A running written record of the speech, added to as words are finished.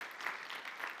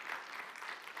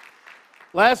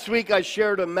Last week I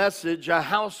shared a message, a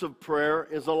house of prayer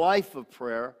is a life of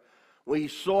prayer. We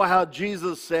saw how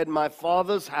Jesus said, my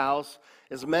Father's house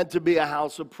is meant to be a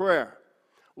house of prayer.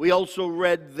 We also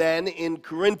read then in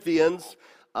Corinthians,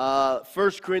 1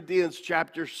 Corinthians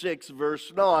chapter 6,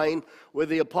 verse 9, where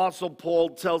the Apostle Paul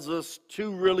tells us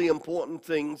two really important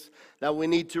things that we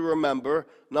need to remember.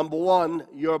 Number one,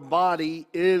 your body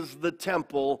is the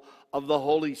temple of the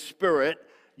Holy Spirit.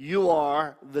 You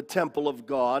are the temple of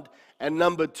God. And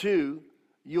number two,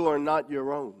 you are not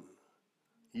your own.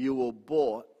 You were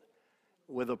bought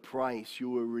with a price.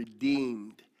 You were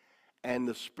redeemed. And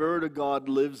the Spirit of God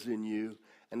lives in you.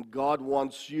 And God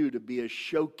wants you to be a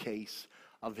showcase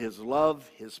of His love,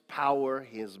 His power,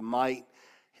 His might,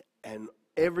 and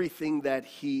everything that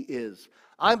He is.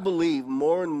 I believe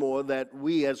more and more that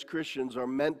we as Christians are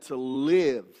meant to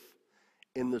live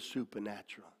in the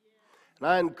supernatural. And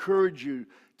I encourage you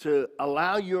to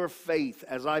allow your faith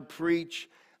as I preach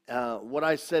what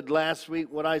I said last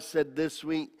week, what I said this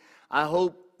week. I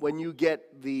hope when you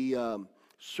get the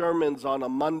sermons on a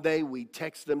Monday, we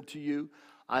text them to you.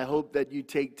 I hope that you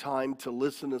take time to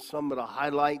listen to some of the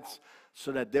highlights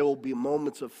so that there will be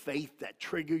moments of faith that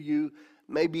trigger you,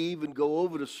 maybe even go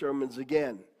over the sermons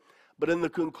again. But in the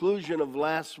conclusion of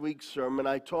last week's sermon,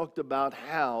 I talked about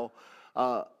how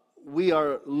we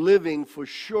are living for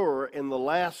sure in the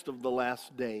last of the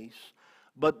last days,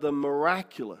 but the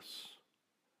miraculous,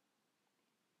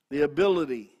 the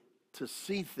ability to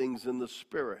see things in the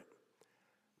Spirit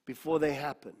before they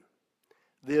happen,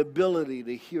 the ability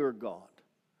to hear God,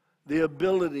 the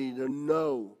ability to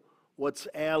know what's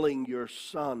ailing your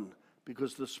son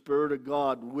because the Spirit of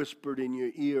God whispered in your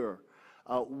ear,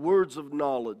 words of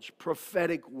knowledge,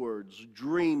 prophetic words,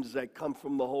 dreams that come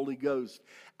from the Holy Ghost,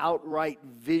 outright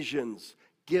visions,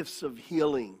 gifts of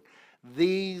healing.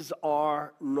 These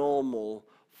are normal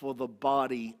for the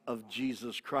body of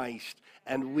Jesus Christ,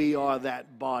 and we are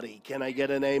that body. Can I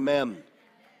get an amen?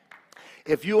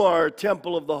 If you are a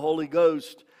temple of the Holy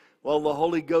Ghost, well, the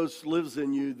Holy Ghost lives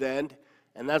in you then,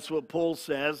 and that's what Paul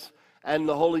says. And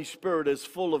the Holy Spirit is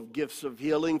full of gifts of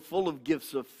healing, full of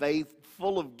gifts of faith,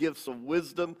 full of gifts of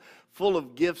wisdom, full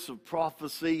of gifts of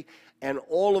prophecy, and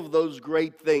all of those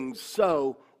great things.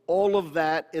 So, all of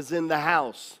that is in the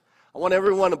house. I want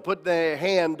everyone to put their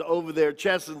hand over their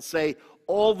chest and say,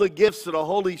 all the gifts of the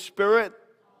Holy Spirit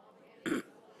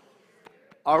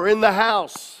are in the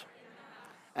house.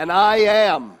 And I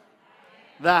am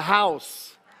the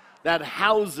house that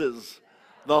houses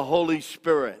the Holy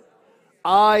Spirit.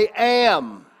 I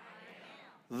am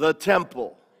the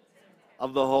temple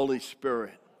of the Holy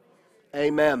Spirit.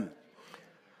 Amen.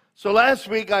 So last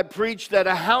week I preached that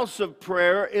a house of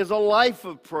prayer is a life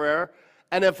of prayer.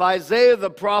 And if Isaiah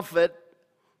the prophet,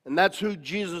 and that's who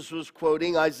Jesus was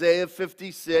quoting, Isaiah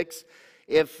 56,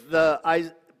 if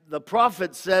the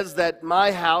prophet says that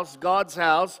my house, God's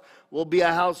house, will be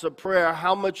a house of prayer,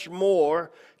 how much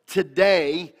more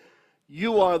today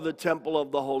you are the temple of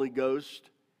the Holy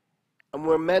Ghost. And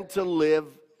we're meant to live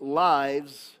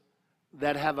lives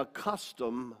that have a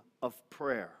custom of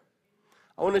prayer.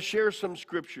 I want to share some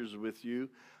scriptures with you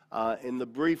in the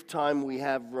brief time we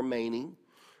have remaining.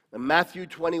 In Matthew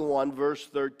 21, verse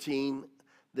 13,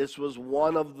 this was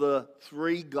one of the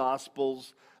three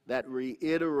gospels that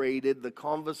reiterated the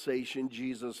conversation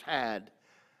Jesus had.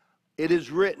 It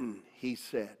is written, he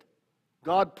said.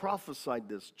 God prophesied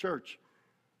this. Church,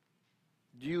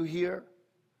 do you hear?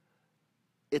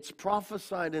 It's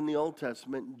prophesied in the Old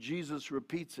Testament. Jesus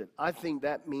repeats it. I think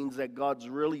that means that God's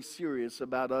really serious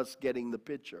about us getting the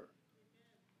picture.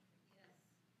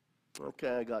 Okay,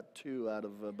 I got two out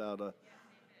of about a...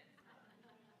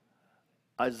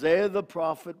 Isaiah the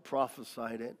prophet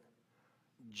prophesied it.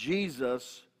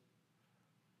 Jesus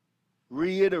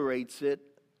reiterates it.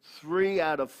 3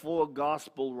 out of 4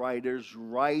 gospel writers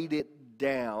write it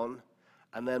down.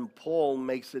 And then Paul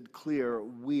makes it clear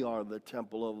we are the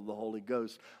temple of the Holy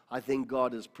Ghost. I think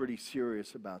God is pretty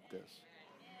serious about this.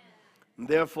 And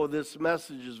therefore, this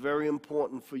message is very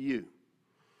important for you.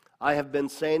 I have been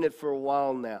saying it for a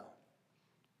while now.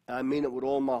 And I mean it with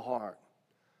all my heart.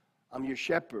 I'm your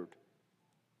shepherd.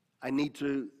 I need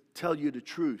to tell you the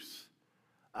truth.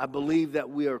 I believe that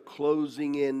we are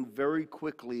closing in very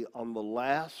quickly on the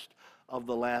last of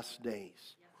the last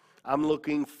days. I'm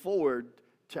looking forward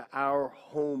to our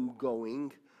homegoing,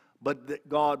 but that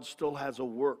God still has a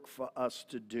work for us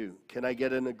to do. Can I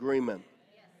get an agreement?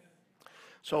 Yes.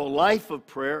 So a life of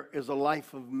prayer is a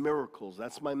life of miracles.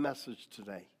 That's my message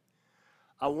today.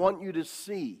 I want you to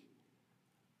see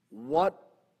what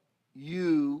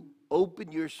you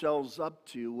open yourselves up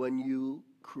to when you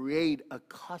create a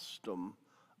custom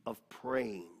of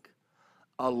praying,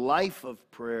 A life of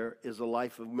prayer is a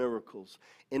life of miracles.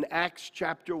 In Acts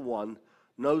chapter 1,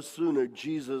 no sooner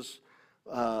Jesus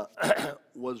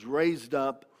was raised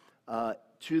up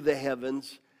to the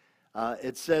heavens,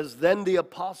 it says, then the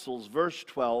apostles, verse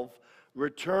 12,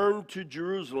 returned to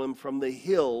Jerusalem from the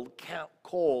hill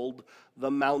called the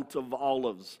Mount of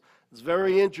Olives. It's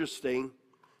very interesting,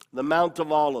 the Mount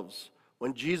of Olives.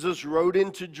 When Jesus rode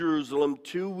into Jerusalem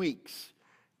 2 weeks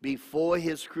before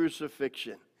his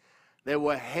crucifixion, they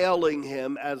were hailing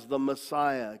him as the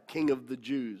Messiah, King of the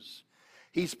Jews.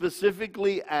 He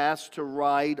specifically asked to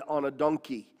ride on a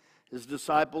donkey. His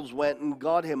disciples went and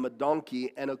got him a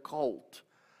donkey and a colt.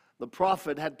 The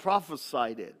prophet had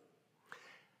prophesied it.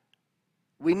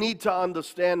 We need to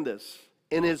understand this.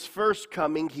 In his first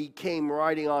coming, he came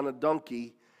riding on a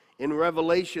donkey. In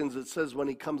Revelations, it says when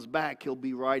he comes back, he'll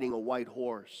be riding a white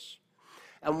horse.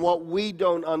 And what we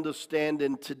don't understand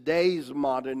in today's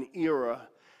modern era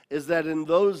is that in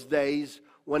those days,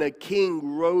 when a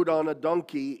king rode on a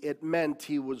donkey, it meant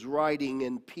he was riding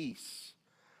in peace.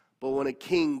 But when a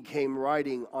king came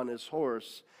riding on his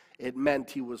horse, it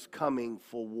meant he was coming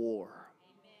for war.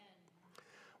 Amen.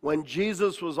 When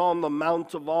Jesus was on the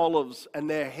Mount of Olives and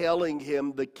they're hailing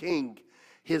him, the king,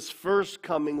 his first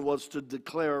coming was to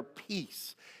declare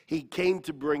peace. He came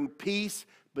to bring peace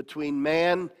between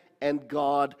man and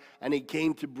God, and he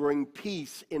came to bring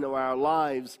peace into our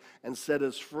lives and set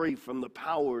us free from the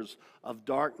powers of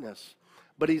darkness.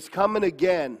 But he's coming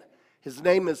again. His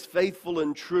name is Faithful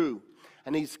and True,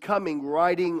 and he's coming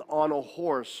riding on a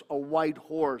horse, a white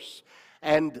horse.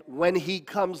 And when he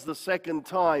comes the second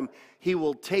time, he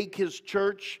will take his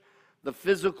church, the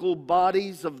physical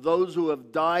bodies of those who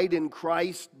have died in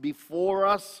Christ before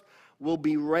us will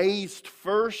be raised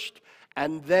first,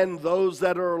 and then those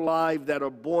that are alive, that are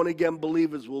born-again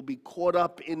believers, will be caught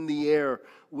up in the air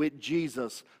with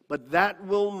Jesus. But that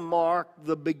will mark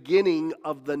the beginning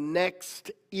of the next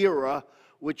era,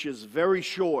 which is very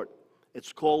short.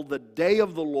 It's called the Day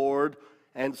of the Lord,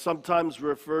 and sometimes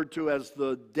referred to as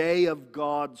the Day of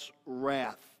God's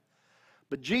wrath.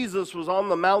 But Jesus was on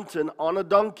the mountain on a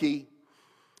donkey,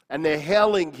 and they're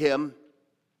hailing him.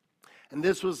 And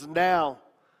this was now,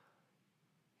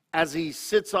 as he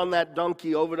sits on that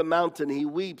donkey over the mountain, he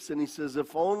weeps and he says,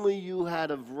 if only you had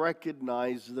have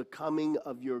recognized the coming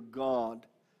of your God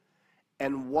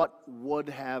and what would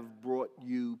have brought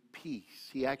you peace.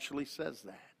 He actually says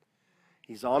that.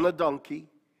 He's on a donkey.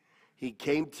 He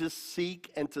came to seek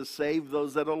and to save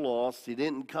those that are lost. He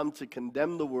didn't come to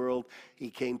condemn the world.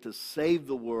 He came to save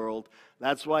the world.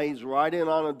 That's why he's riding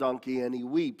on a donkey and he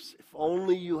weeps. If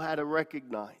only you had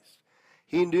recognized.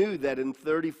 He knew that in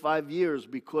 35 years,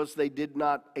 because they did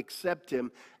not accept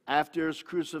him after his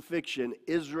crucifixion,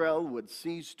 Israel would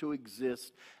cease to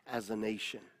exist as a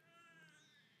nation.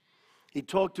 He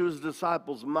talked to his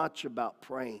disciples much about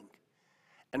praying.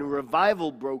 And a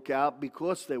revival broke out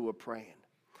because they were praying.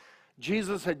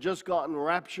 Jesus had just gotten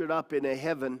raptured up into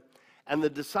heaven, and the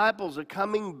disciples are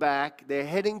coming back. They're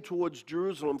heading towards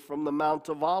Jerusalem from the Mount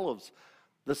of Olives,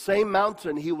 the same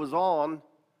mountain he was on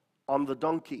the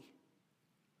donkey.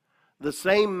 The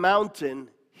same mountain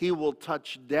he will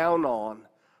touch down on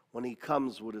when he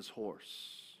comes with his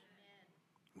horse.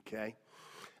 Okay?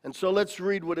 And so let's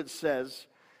read what it says.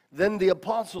 Then the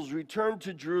apostles returned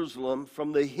to Jerusalem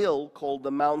from the hill called the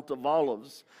Mount of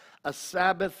Olives, a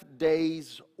Sabbath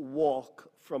day's walk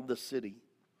from the city.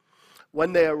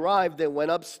 When they arrived, they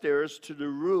went upstairs to the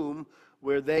room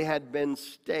where they had been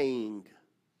staying.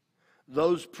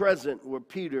 Those present were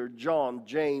Peter, John,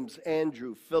 James,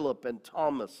 Andrew, Philip, and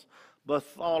Thomas,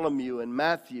 Bartholomew and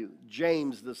Matthew,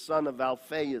 James the son of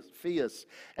Alphaeus,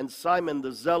 and Simon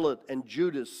the Zealot, and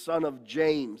Judas, son of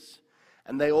James.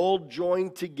 And they all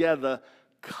joined together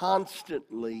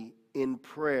constantly in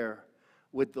prayer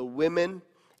with the women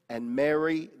and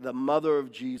Mary, the mother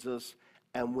of Jesus,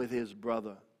 and with his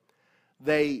brother.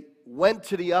 They went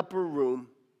to the upper room,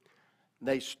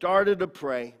 they started to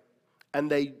pray,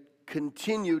 and they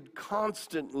continued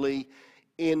constantly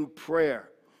in prayer.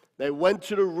 They went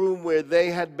to the room where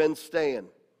they had been staying.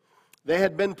 They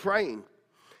had been praying.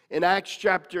 In Acts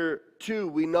chapter 2,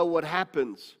 we know what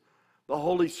happens. The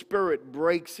Holy Spirit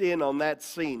breaks in on that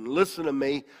scene. Listen to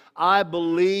me. I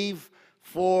believe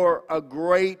for a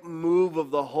great move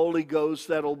of the Holy Ghost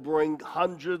that'll bring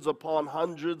hundreds upon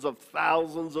hundreds of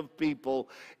thousands of people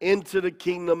into the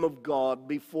kingdom of God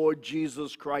before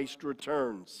Jesus Christ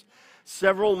returns.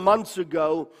 Several months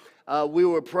ago, we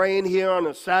were praying here on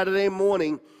a Saturday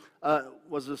morning.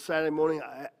 Was it Saturday morning?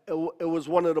 It was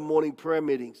one of the morning prayer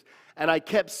meetings. And I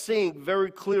kept seeing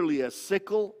very clearly a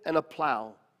sickle and a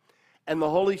plow. And the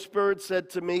Holy Spirit said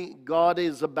to me, God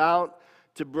is about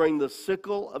to bring the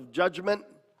sickle of judgment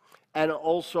and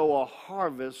also a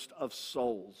harvest of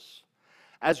souls.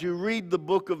 As you read the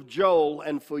book of Joel,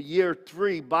 and for year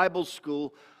 3 Bible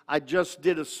school, I just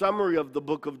did a summary of the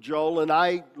book of Joel, and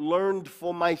I learned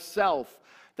for myself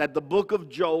that the book of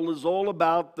Joel is all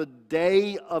about the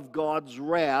day of God's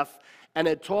wrath, and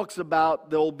it talks about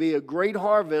there will be a great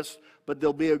harvest, but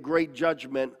there'll be a great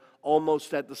judgment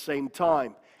almost at the same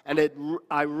time. And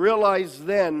I realized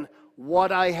then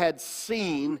what I had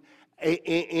seen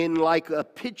in like a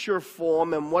picture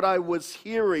form and what I was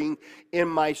hearing in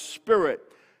my spirit.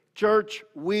 Church,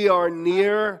 we are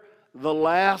near the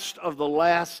last of the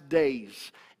last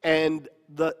days, and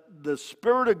the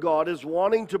Spirit of God is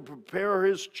wanting to prepare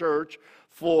His church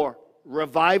for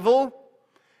revival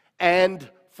and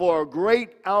for a great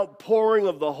outpouring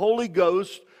of the Holy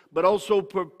Ghost, but also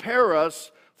prepare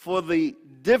us for the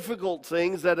difficult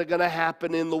things that are going to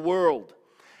happen in the world.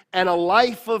 And a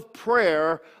life of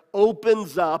prayer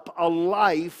opens up a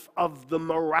life of the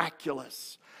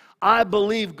miraculous. I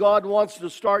believe God wants to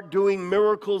start doing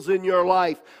miracles in your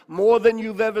life, more than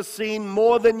you've ever seen,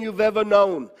 more than you've ever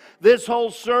known. This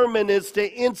whole sermon is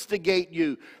to instigate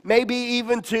you, maybe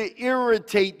even to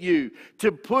irritate you,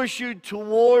 to push you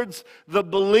towards the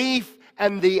belief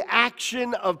and the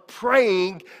action of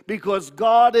praying, because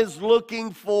God is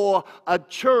looking for a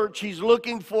church. He's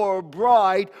looking for a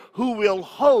bride who will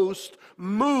host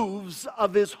moves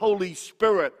of His Holy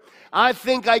Spirit. I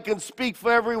think I can speak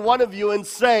for every one of you and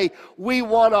say we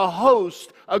want to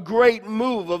host a great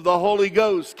move of the Holy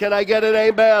Ghost. Can I get an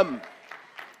amen?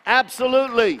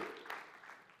 Absolutely.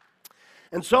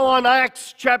 And so on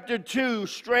Acts chapter 2,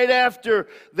 straight after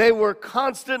they were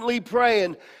constantly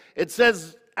praying, it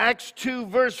says, Acts 2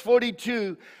 verse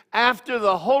 42, after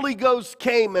the Holy Ghost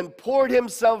came and poured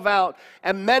Himself out,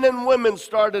 and men and women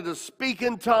started to speak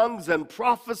in tongues and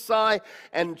prophesy,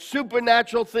 and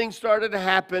supernatural things started to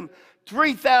happen,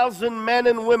 3,000 men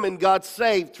and women got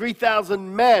saved.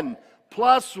 3,000 men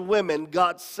plus women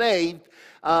got saved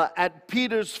at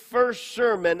Peter's first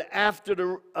sermon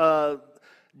after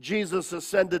Jesus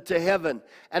ascended to heaven.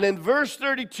 And in verse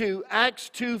 32, Acts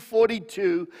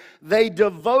 2:42, they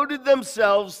devoted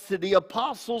themselves to the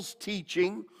apostles'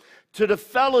 teaching, to the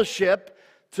fellowship,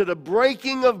 to the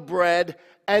breaking of bread,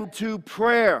 and to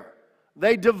prayer.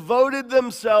 They devoted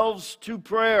themselves to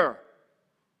prayer.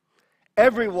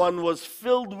 Everyone was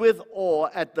filled with awe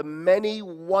at the many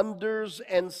wonders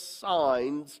and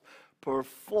signs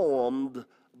performed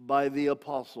by the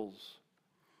apostles.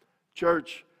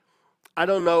 Church, I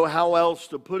don't know how else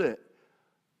to put it,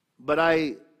 but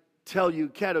I tell you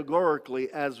categorically,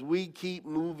 as we keep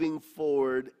moving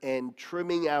forward and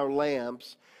trimming our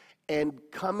lamps and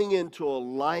coming into a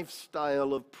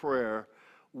lifestyle of prayer,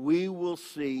 we will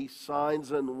see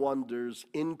signs and wonders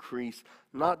increase,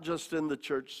 not just in the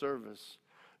church service.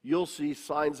 You'll see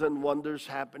signs and wonders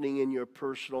happening in your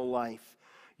personal life.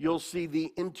 You'll see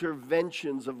the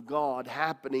interventions of God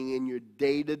happening in your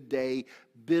day-to-day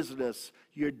business,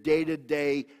 your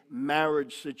day-to-day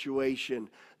marriage situation,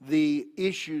 the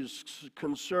issues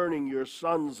concerning your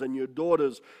sons and your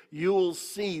daughters. You will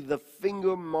see the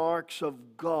finger marks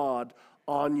of God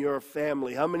on your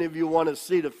family. How many of you want to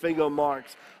see the finger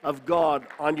marks of God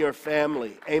on your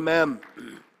family? Amen.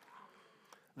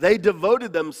 They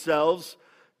devoted themselves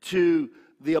to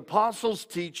the apostles'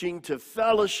 teaching, to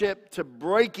fellowship, to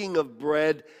breaking of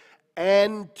bread,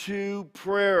 and to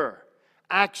prayer.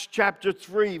 Acts chapter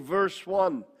 3, verse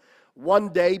 1. One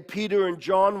day, Peter and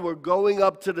John were going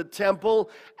up to the temple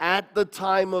at the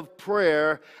time of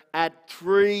prayer at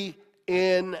 3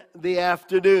 in the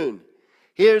afternoon.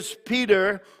 Here's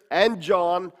Peter and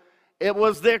John. It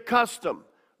was their custom,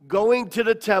 going to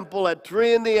the temple at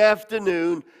 3 in the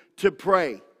afternoon to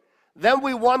pray. Then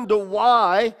we wonder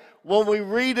why, when we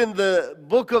read in the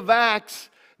book of Acts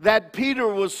that Peter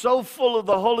was so full of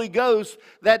the Holy Ghost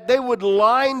that they would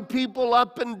line people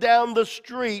up and down the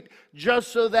street just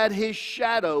so that his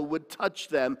shadow would touch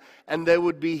them and they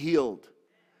would be healed.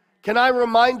 Can I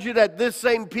remind you that this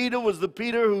same Peter was the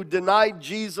Peter who denied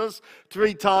Jesus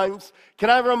 3 times?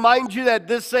 Can I remind you that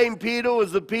this same Peter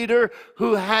was the Peter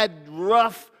who had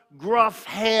rough, gruff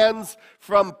hands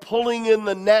from pulling in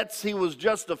the nets? He was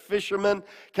just a fisherman.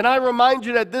 Can I remind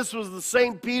you that this was the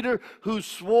same Peter who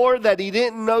swore that he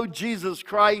didn't know Jesus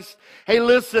Christ? Hey,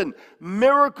 listen,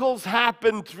 miracles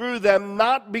happened through them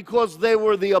not because they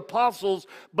were the apostles,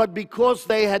 but because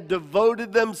they had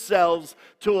devoted themselves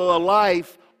to a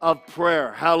life of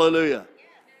prayer. Hallelujah.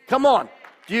 Come on.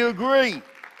 Do you agree?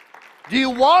 Do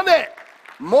you want it?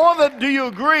 More than do you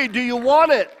agree? Do you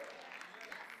want it?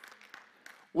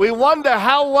 We wonder,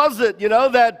 how was it,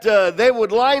 that they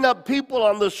would line up people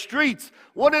on the streets?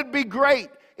 Wouldn't it be great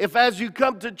if, as you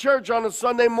come to church on a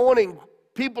Sunday morning,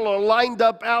 people are lined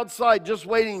up outside just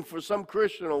waiting for some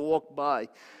Christian to walk by,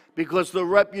 because the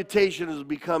reputation has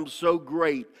become so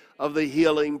great of the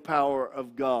healing power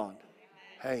of God.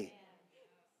 Hey,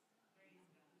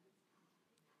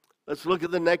 let's look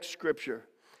at the next scripture.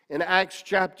 In Acts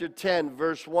chapter 10,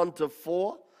 verse 1 to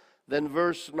 4, then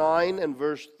verse 9 and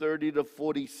verse 30 to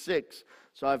 46.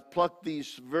 So I've plucked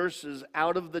these verses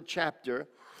out of the chapter.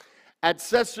 At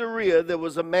Caesarea, there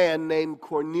was a man named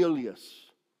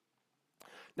Cornelius.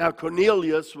 Now,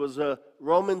 Cornelius was a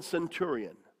Roman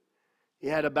centurion. He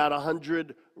had about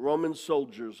 100 Roman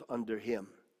soldiers under him.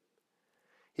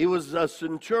 He was a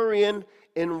centurion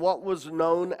in what was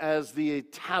known as the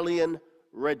Italian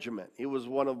regiment. He was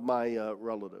one of my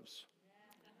relatives.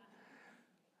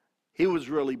 He was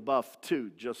really buff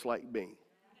too, just like me.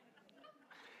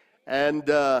 And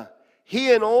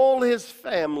he and all his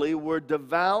family were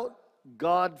devout,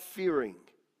 God-fearing.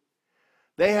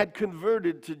 They had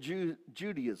converted to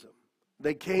Judaism.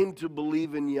 They came to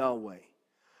believe in Yahweh.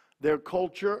 Their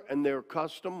culture and their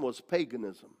custom was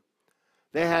paganism.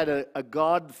 They had a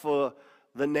god for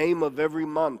the name of every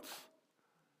month.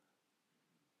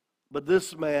 But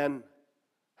this man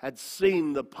had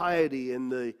seen the piety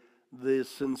and the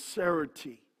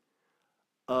sincerity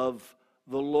of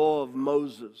the law of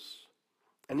Moses.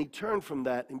 And he turned from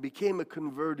that and became a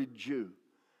converted Jew.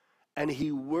 And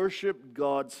he worshiped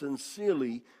God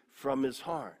sincerely from his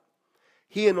heart.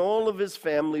 He and all of his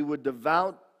family were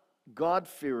devout,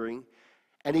 God-fearing,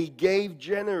 and he gave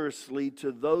generously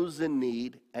to those in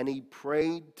need, and he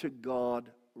prayed to God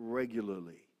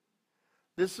regularly.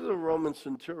 This is a Roman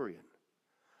centurion.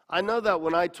 I know that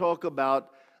when I talk about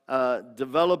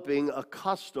developing a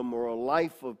custom or a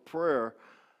life of prayer,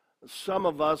 some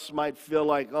of us might feel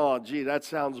like, oh, gee, that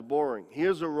sounds boring.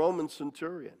 Here's a Roman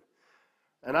centurion.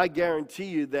 And I guarantee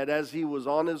you that as he was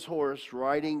on his horse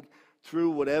riding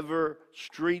through whatever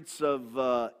streets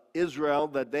of Israel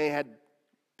that they had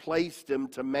placed him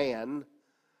to man,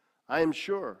 I am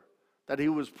sure that he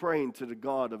was praying to the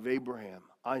God of Abraham,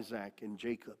 Isaac, and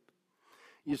Jacob.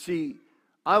 You see,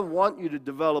 I want you to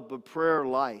develop a prayer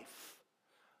life,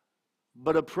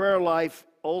 but a prayer life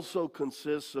also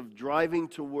consists of driving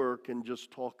to work and just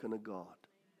talking to God.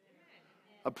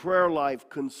 A prayer life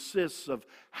consists of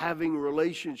having a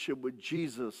relationship with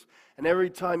Jesus. And every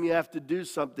time you have to do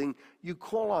something, you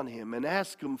call on him and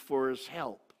ask him for his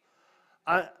help.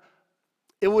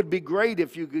 It would be great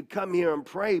if you could come here and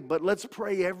pray, but let's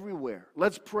pray everywhere.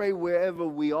 Let's pray wherever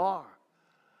we are.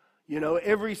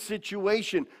 Every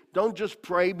situation. Don't just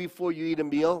pray before you eat a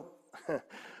meal.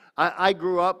 I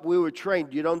grew up, we were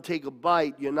trained, you don't take a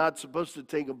bite. You're not supposed to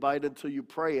take a bite until you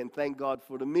pray and thank God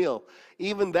for the meal.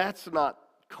 Even that's not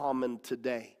common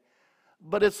today.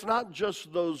 But it's not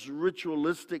just those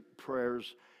ritualistic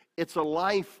prayers. It's a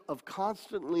life of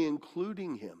constantly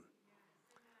including him.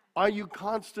 Are you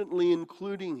constantly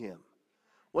including him?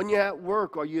 When you're at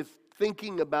work, are you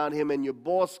thinking about him and your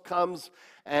boss comes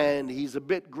and he's a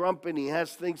bit grumpy and he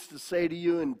has things to say to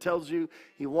you and tells you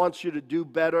he wants you to do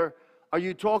better? Are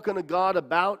you talking to God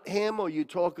about him, or are you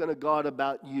talking to God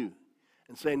about you?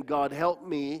 And saying, God, help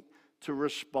me to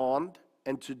respond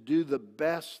and to do the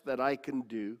best that I can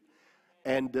do.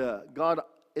 And God,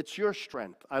 it's your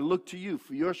strength. I look to you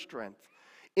for your strength.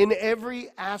 In every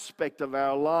aspect of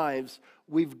our lives,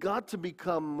 we've got to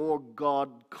become more God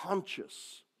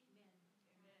conscious.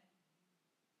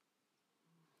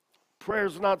 Prayer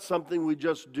is not something we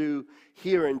just do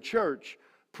here in church.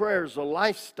 Prayer is a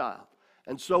lifestyle.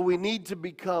 And so we need to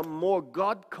become more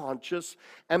God conscious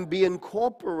and be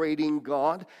incorporating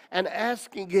God and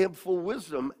asking him for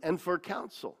wisdom and for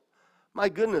counsel. My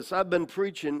goodness, I've been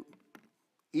preaching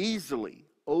easily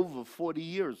over 40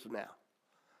 years now.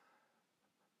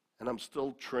 And I'm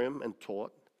still trim and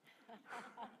taut.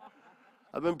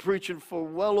 I've been preaching for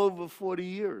well over 40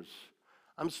 years.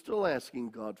 I'm still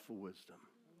asking God for wisdom.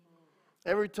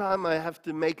 Every time I have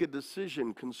to make a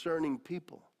decision concerning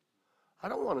people, I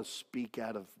don't want to speak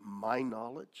out of my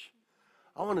knowledge.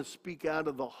 I want to speak out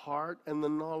of the heart and the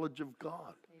knowledge of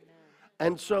God. Amen.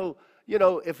 And so,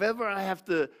 if ever I have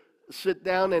to sit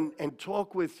down and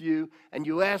talk with you and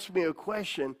you ask me a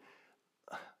question,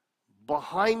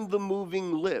 behind the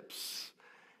moving lips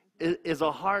is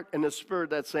a heart and a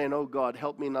spirit that's saying, oh God,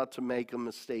 help me not to make a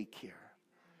mistake here.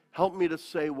 Help me to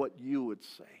say what you would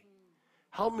say.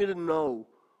 Help me to know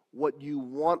what you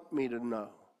want me to know.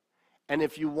 And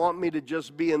if you want me to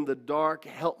just be in the dark,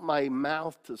 help my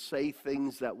mouth to say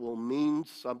things that will mean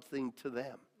something to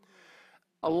them.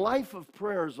 A life of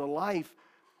prayer is a life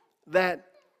that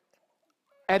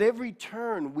at every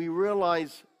turn, we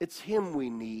realize it's Him we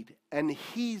need, and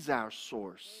He's our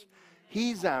source.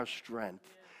 He's our strength.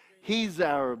 He's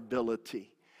our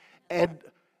ability. And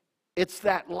it's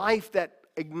that life that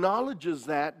acknowledges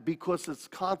that because it's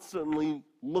constantly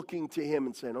looking to Him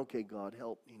and saying, okay, God,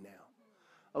 help me now.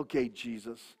 Okay,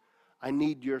 Jesus, I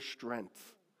need your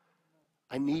strength.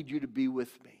 I need you to be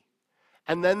with me.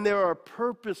 And then there are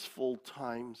purposeful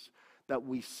times that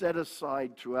we set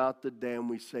aside throughout the day and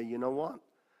we say, you know what?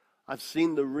 I've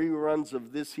seen the reruns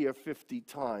of this here 50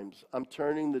 times. I'm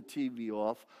turning the TV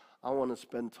off. I want to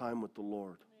spend time with the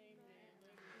Lord.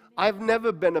 I've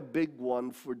never been a big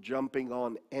one for jumping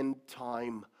on end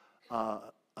time,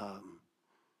 the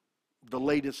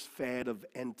latest fad of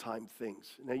end time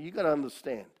things. Now, you got to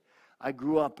understand, I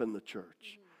grew up in the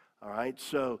church. All right,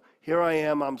 so here I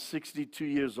am, I'm 62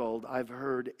 years old. I've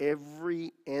heard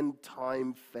every end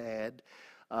time fad,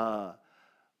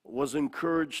 was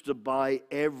encouraged to buy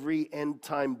every end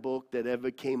time book that ever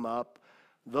came up.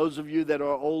 Those of you that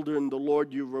are older in the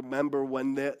Lord, you remember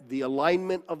when the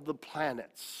alignment of the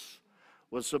planets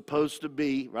was supposed to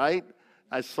be, right?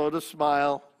 I saw the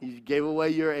smile. You gave away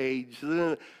your age.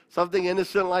 Something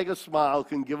innocent like a smile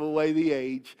can give away the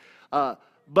age.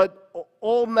 But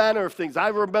all manner of things. I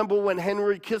remember when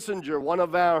Henry Kissinger, one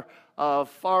of our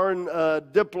foreign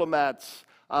diplomats,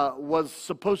 was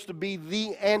supposed to be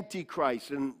the Antichrist,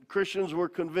 and Christians were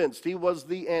convinced he was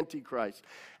the Antichrist.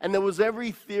 And there was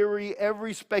every theory,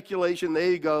 every speculation.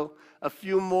 There you go, a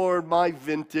few more my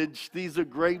vintage. These are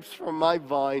grapes from my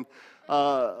vine,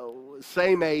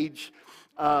 same age.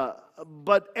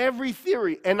 But every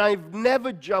theory, and I've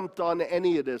never jumped on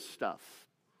any of this stuff.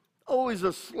 Always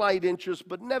a slight interest,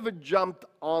 but never jumped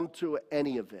onto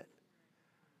any of it.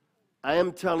 I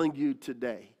am telling you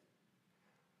today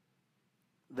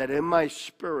that in my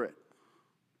spirit,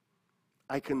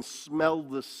 I can smell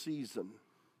the season.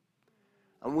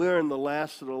 And we're in the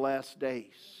last of the last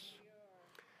days.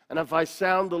 And if I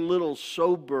sound a little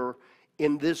sober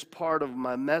in this part of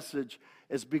my message,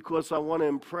 it's because I want to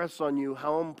impress on you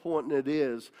how important it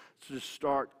is to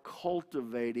start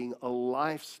cultivating a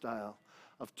lifestyle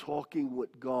of talking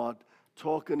with God,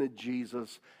 talking to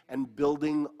Jesus, and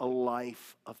building a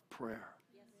life of prayer.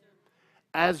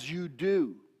 As you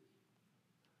do,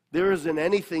 there isn't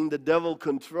anything the devil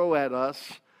can throw at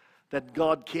us that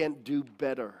God can't do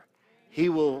better. He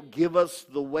will give us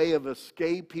the way of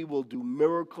escape. He will do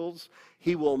miracles.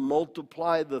 He will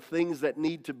multiply the things that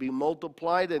need to be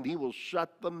multiplied, and He will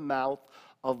shut the mouth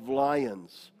of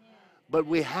lions. But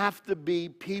we have to be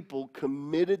people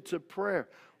committed to prayer.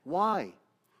 Why?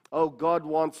 Oh, God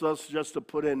wants us just to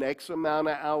put in X amount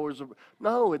of hours.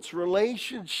 No, it's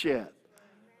relationship.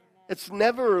 It's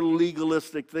never a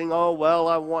legalistic thing. Oh, well,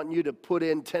 I want you to put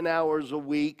in 10 hours a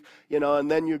week, and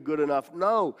then you're good enough.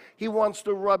 No, He wants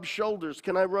to rub shoulders.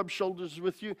 Can I rub shoulders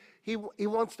with you? He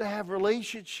wants to have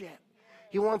relationship.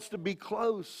 He wants to be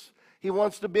close. He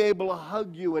wants to be able to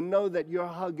hug you and know that you're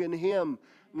hugging Him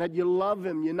and that you love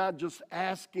Him. You're not just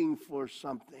asking for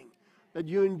something, that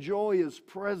you enjoy His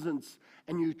presence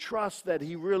and you trust that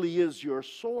He really is your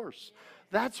source.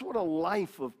 That's what a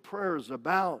life of prayer is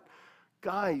about.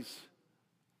 Guys,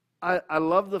 I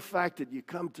love the fact that you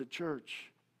come to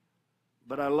church,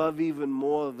 but I love even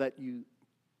more that you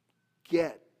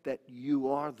get that you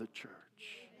are the church.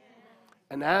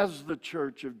 And as the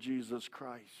church of Jesus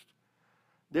Christ,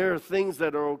 there are things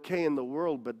that are okay in the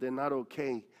world, but they're not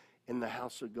okay in the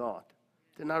house of God.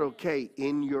 They're not okay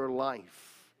in your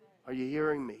life. Are you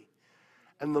hearing me?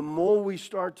 And the more we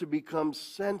start to become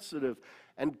sensitive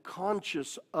and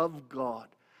conscious of God,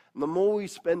 and the more we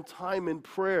spend time in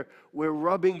prayer, we're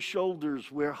rubbing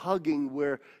shoulders, we're hugging,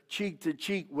 we're cheek to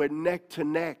cheek, we're neck to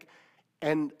neck.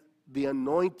 And the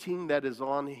anointing that is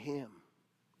on Him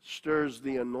stirs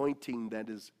the anointing that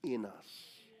is in us.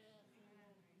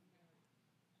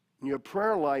 And your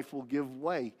prayer life will give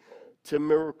way to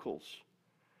miracles.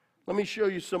 Let me show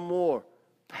you some more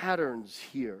patterns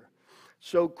here.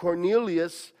 So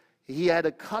Cornelius, he had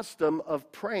a custom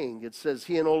of praying. It says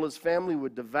he and all his family were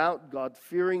devout,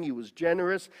 God-fearing. He was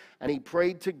generous, and he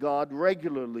prayed to God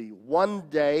regularly. One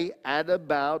day at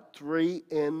about 3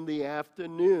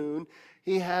 p.m,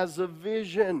 he has a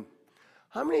vision.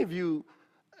 How many of you,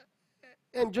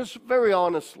 and just very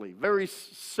honestly, very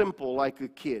simple like a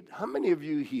kid, how many of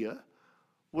you here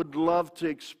would love to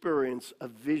experience a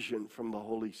vision from the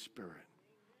Holy Spirit?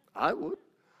 I would.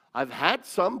 I've had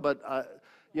some, but I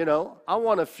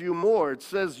want a few more. It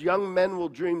says young men will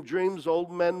dream dreams, young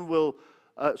men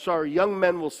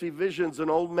will see visions, and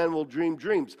old men will dream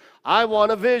dreams. I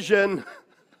want a vision.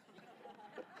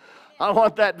 I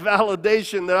want that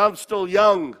validation that I'm still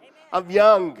young. I'm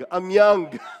young. I'm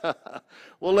young.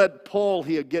 We'll let Paul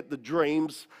here get the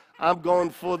dreams. I'm going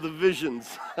for the visions.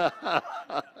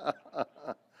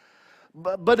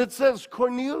 But it says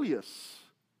Cornelius.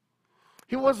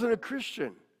 He wasn't a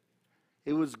Christian.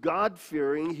 He was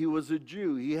God-fearing. He was a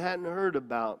Jew. He hadn't heard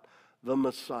about the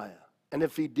Messiah. And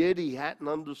if he did, he hadn't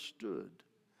understood.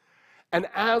 And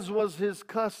as was his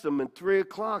custom at 3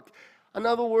 o'clock, in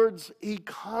other words, he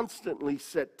constantly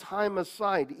set time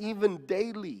aside, even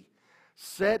daily,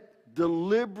 set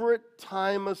deliberate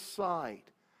time aside.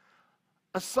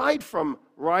 Aside from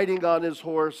riding on his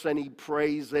horse and he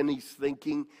prays and he's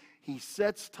thinking, he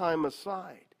sets time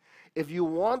aside. If you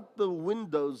want the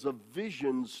windows of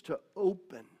visions to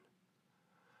open,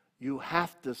 you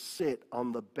have to sit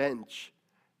on the bench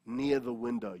near the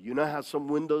window. You know how some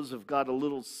windows have got a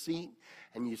little seat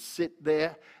and you sit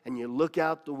there and you look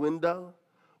out the window?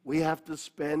 We have to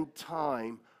spend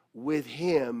time with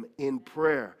him in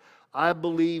prayer. I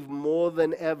believe more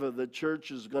than ever the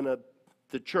church,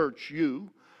 you,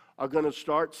 are going to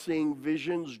start seeing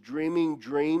visions, dreaming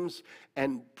dreams,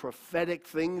 and prophetic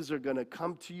things are going to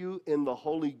come to you in the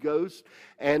Holy Ghost,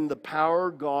 and the power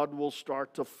of God will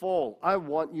start to fall. I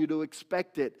want you to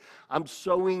expect it. I'm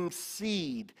sowing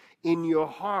seed in your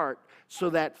heart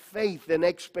so that faith and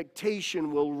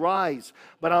expectation will rise.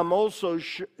 But I'm also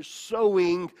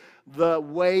sowing the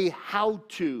way how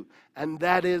to, and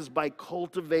that is by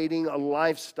cultivating a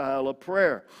lifestyle of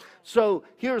prayer. So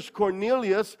here's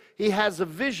Cornelius. He has a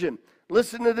vision.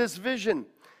 Listen to this vision.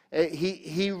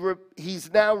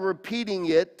 He's now repeating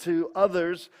it to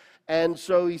others. And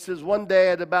so he says one day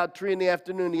at about 3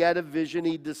 p.m, he had a vision.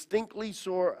 He distinctly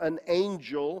saw an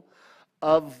angel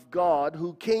of God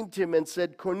who came to him and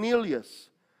said, Cornelius.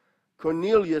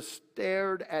 Cornelius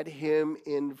stared at him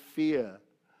in fear.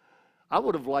 I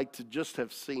would have liked to just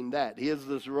have seen that. Here's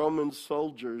this Roman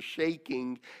soldier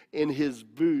shaking in his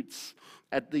boots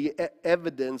at the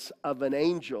evidence of an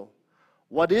angel.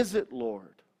 What is it,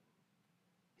 Lord?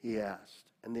 He asked.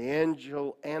 And the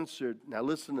angel answered. Now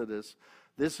listen to this.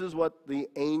 This is what the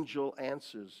angel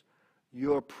answers.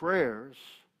 Your prayers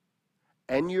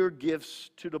and your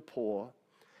gifts to the poor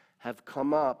have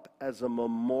come up as a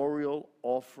memorial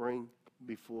offering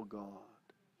before God.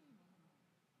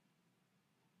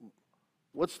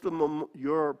 What's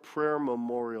your prayer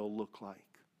memorial look like?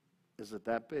 Is it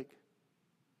that big?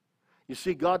 You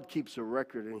see, God keeps a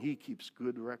record, and he keeps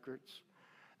good records.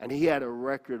 And he had a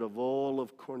record of all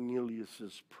of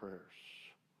Cornelius's prayers.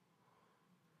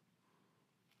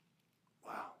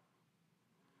 Wow.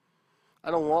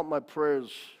 I don't want my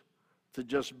prayers to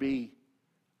just be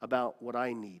about what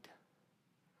I need.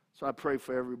 So I pray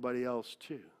for everybody else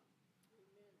too.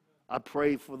 I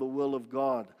pray for the will of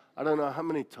God. I don't know how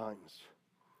many times.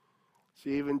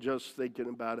 See, even just thinking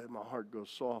about it, my heart goes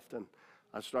soft and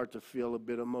I start to feel a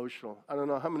bit emotional. I don't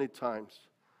know how many times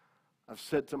I've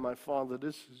said to my Father,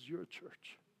 this is your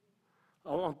church.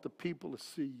 I want the people to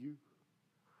see you.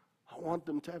 I want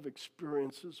them to have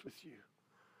experiences with you.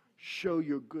 Show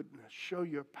your goodness. Show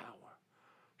your power.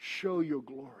 Show your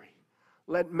glory.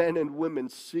 Let men and women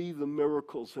see the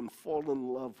miracles and fall in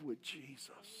love with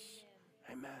Jesus.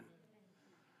 Amen.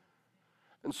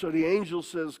 And so the angel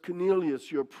says,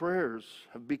 Cornelius, your prayers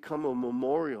have become a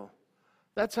memorial.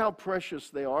 That's how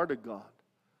precious they are to God.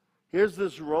 Here's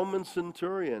this Roman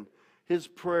centurion. His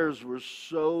prayers were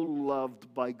so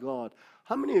loved by God.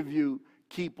 How many of you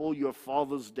keep all your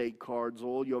Father's Day cards,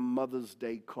 all your Mother's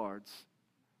Day cards?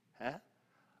 Huh?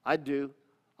 I do.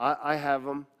 I have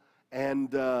them.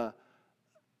 And they're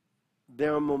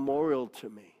a memorial to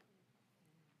me.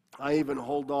 I even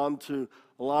hold on to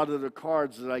a lot of the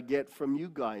cards that I get from you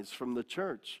guys, from the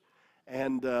church.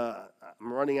 And I'm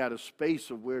running out of space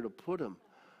of where to put them.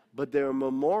 But they're a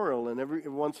memorial, and every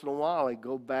once in a while I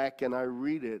go back and I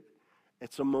read it.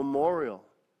 It's a memorial.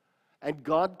 And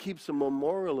God keeps a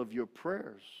memorial of your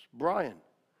prayers. Brian,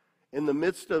 in the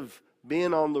midst of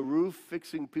being on the roof,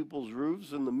 fixing people's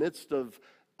roofs, in the midst of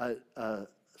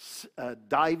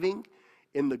diving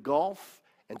in the Gulf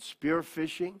and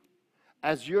spearfishing,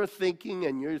 as you're thinking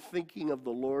of the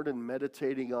Lord and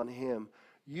meditating on him,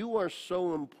 you are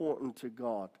so important to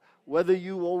God. Whether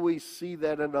you always see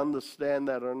that and understand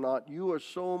that or not, you are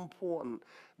so important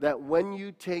that when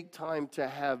you take time to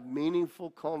have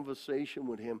meaningful conversation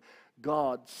with him,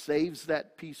 God saves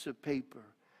that piece of paper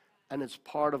and it's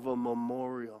part of a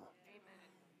memorial. Amen.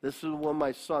 This is when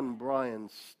my son Brian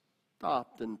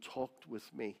stopped and talked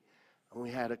with me and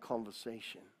we had a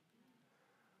conversation.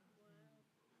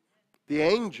 The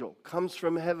angel comes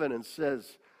from heaven and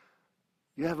says,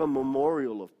 you have a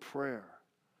memorial of prayer.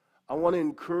 I want to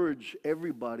encourage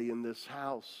everybody in this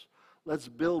house. Let's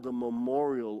build a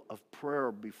memorial of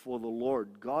prayer before the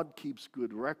Lord. God keeps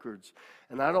good records.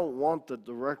 And I don't want that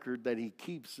the record that he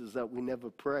keeps is that we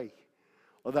never pray,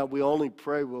 or that we only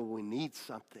pray when we need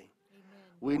something. Amen.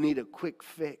 We need a quick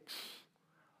fix.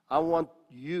 I want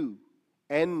you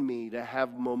and me to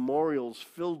have memorials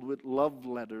filled with love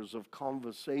letters of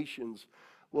conversations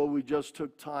where we just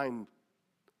took time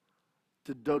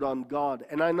to dote on God.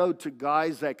 And I know to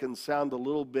guys that can sound a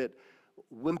little bit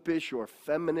wimpish or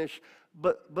feminish,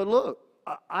 but look,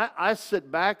 I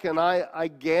sit back and I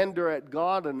gander at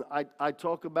God, and I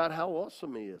talk about how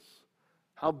awesome he is,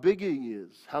 how big he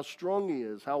is, how strong he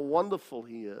is, how wonderful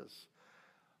he is.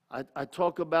 I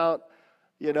talk about,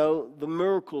 the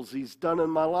miracles he's done in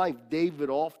my life. David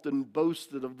often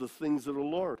boasted of the things of the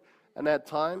Lord. And at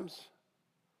times,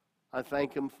 I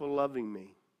thank him for loving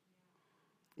me,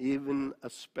 even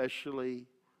especially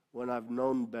when I've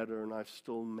known better and I've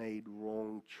still made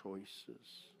wrong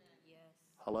choices. Yes.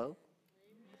 Hello?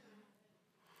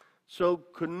 So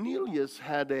Cornelius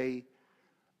had a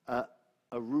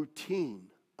routine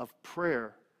of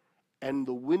prayer, and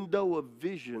the window of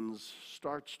visions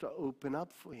starts to open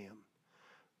up for him.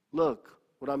 Look,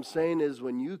 what I'm saying is,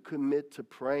 when you commit to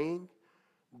praying,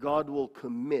 God will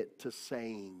commit to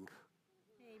saying.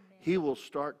 Amen. He will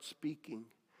start speaking,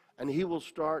 and he will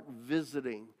start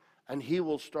visiting, and he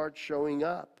will start showing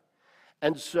up.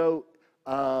 And so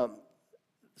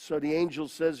the angel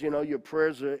says, your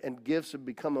prayers and gifts have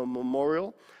become a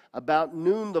memorial. About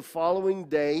noon the following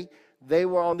day, they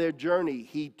were on their journey.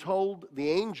 The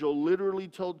angel literally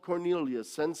told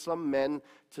Cornelius, send some men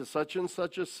to such and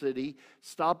such a city,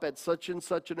 stop at such and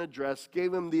such an address,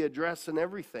 gave him the address and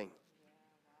everything.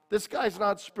 This guy's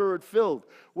not spirit-filled.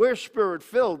 We're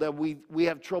spirit-filled, and we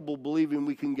have trouble believing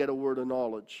we can get a word of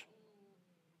knowledge.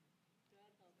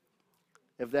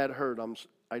 If that hurt,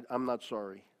 I'm not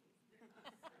sorry.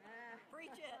 Preach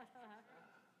it.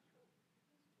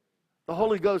 The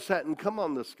Holy Ghost hadn't come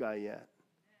on this guy yet.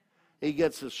 He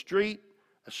gets a street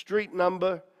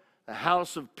number, a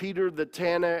house of Peter the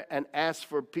tanner, and asks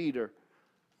for Peter,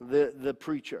 the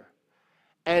preacher.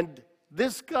 And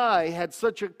this guy had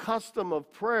such a custom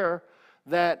of prayer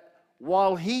that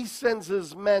while he sends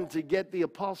his men to get the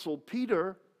apostle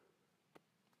Peter,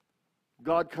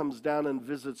 God comes down and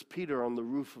visits Peter on the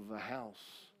roof of a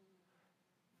house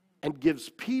and gives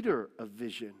Peter a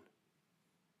vision.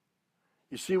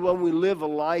 You see, when we live a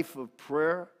life of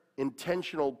prayer,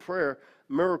 intentional prayer,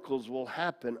 miracles will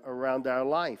happen around our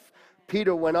life.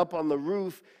 Peter went up on the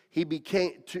roof.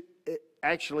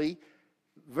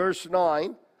 Verse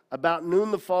 9, about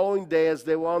noon the following day, as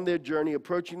they were on their journey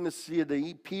approaching the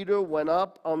city, Peter went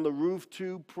up on the roof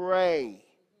to pray.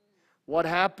 What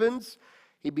happens?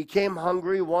 He became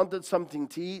hungry, wanted something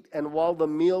to eat, and while the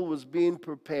meal was being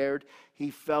prepared, he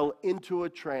fell into a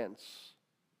trance.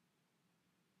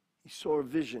 He saw a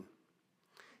vision.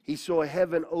 He saw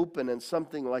heaven open and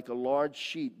something like a large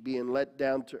sheet being let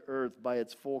down to earth by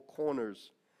its four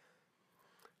corners.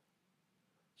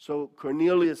 So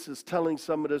Cornelius is telling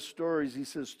some of the stories. He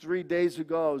says, 3 days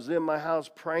ago I was in my house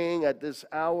praying at this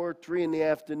hour, 3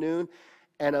 p.m,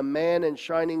 and a man in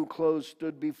shining clothes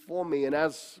stood before me. And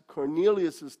as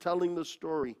Cornelius is telling the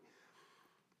story,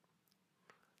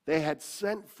 they had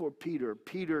sent for Peter.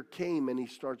 Peter came and he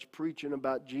starts preaching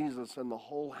about Jesus, and the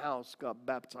whole house got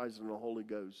baptized in the Holy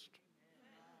Ghost.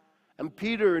 And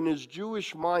Peter, in his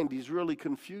Jewish mind, he's really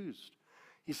confused.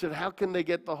 He said, how can they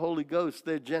get the Holy Ghost?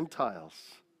 They're Gentiles.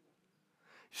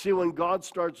 See, when God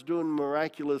starts doing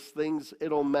miraculous things,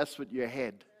 it'll mess with your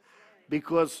head.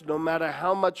 Because no matter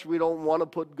how much we don't want to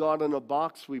put God in a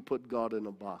box, we put God in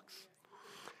a box.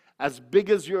 As big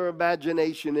as your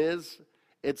imagination is,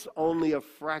 it's only a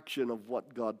fraction of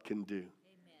what God can do. Amen.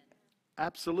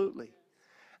 Absolutely.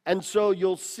 And so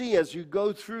you'll see as you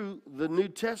go through the New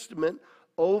Testament,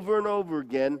 over and over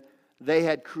again, they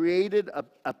had created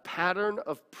a pattern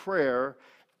of prayer,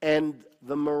 and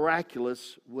the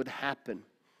miraculous would happen.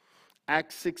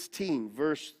 Acts 16,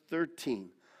 verse 13.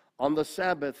 On the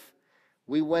Sabbath,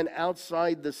 we went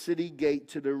outside the city gate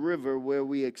to the river where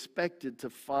we expected to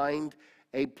find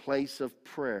a place of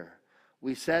prayer.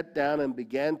 We sat down and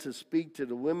began to speak to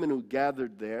the women who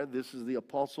gathered there. This is the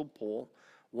Apostle Paul.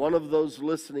 One of those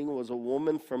listening was a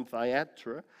woman from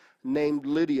Thyatira named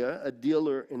Lydia, a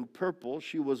dealer in purple.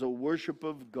 She was a worshiper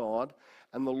of God,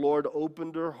 and the Lord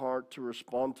opened her heart to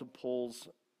respond to Paul's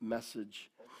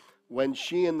message. When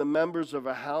she and the members of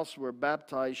her house were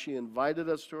baptized, she invited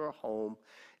us to her home.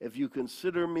 If you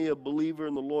consider me a believer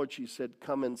in the Lord, she said,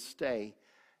 come and stay.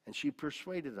 And she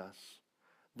persuaded us.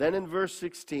 Then in verse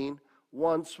 16,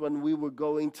 once when we were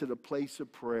going to the place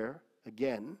of prayer,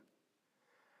 again,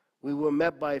 We were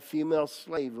met by a female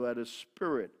slave who had a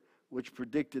spirit which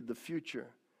predicted the future.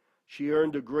 She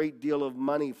earned a great deal of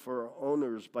money for her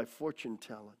owners by fortune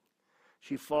telling.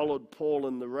 She followed Paul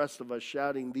and the rest of us,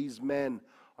 shouting, "These men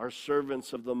are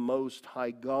servants of the Most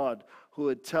High God, who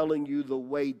are telling you the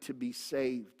way to be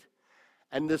saved."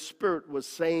 And the Spirit was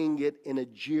saying it in a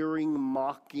jeering,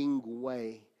 mocking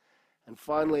way. And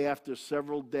finally, after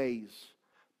several days,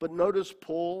 but notice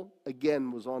Paul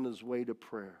again was on his way to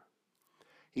prayer.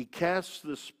 He casts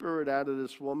the spirit out of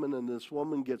this woman, and this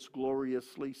woman gets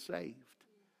gloriously saved.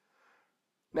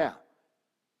 Now,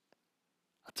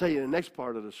 I'll tell you the next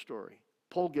part of the story.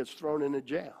 Paul gets thrown into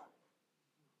jail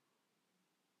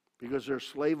because their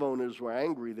slave owners were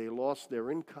angry. They lost their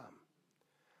income.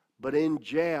 But in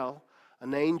jail,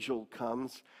 an angel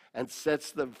comes and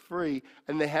sets them free,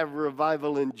 and they have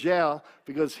revival in jail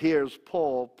because here's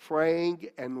Paul praying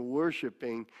and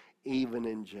worshiping even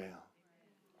in jail.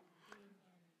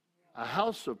 A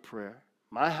house of prayer,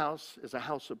 my house is a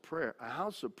house of prayer. A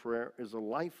house of prayer is a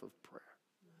life of prayer.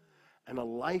 And a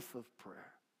life of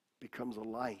prayer becomes a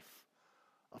life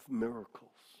of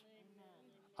miracles.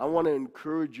 I want to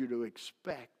encourage you to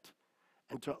expect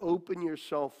and to open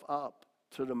yourself up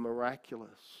to the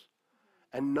miraculous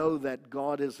and know that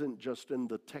God isn't just in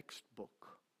the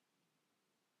textbook.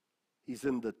 He's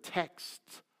in the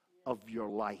text of your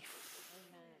life.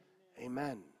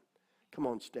 Amen. Come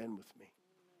on, stand with me.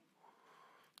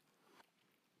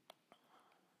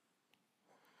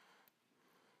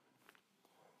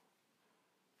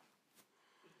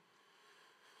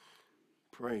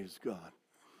 Praise God.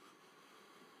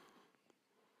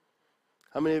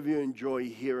 How many of you enjoy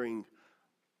hearing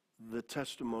the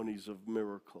testimonies of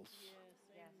miracles?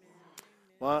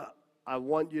 Well, I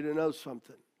want you to know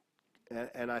something.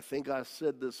 And I think I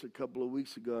said this a couple of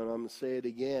weeks ago, and I'm going to say it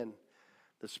again.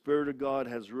 The Spirit of God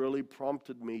has really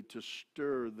prompted me to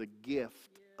stir the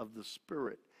gift of the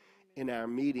Spirit in our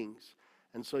meetings.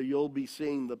 And so you'll be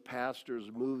seeing the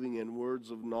pastors moving in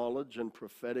words of knowledge and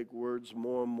prophetic words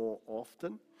more and more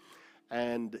often.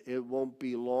 And it won't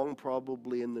be long,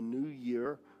 probably in the new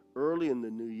year, early in the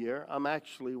new year. I'm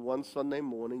actually one Sunday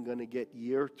morning going to get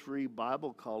year 3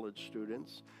 Bible college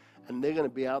students, and they're going to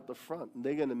be out the front, and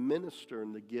they're going to minister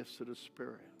in the gifts of the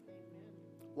Spirit.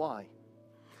 Why?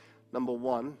 Number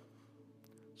 1,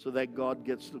 so that God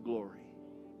gets the glory.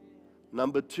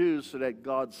 Number 2, so that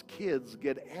God's kids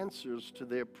get answers to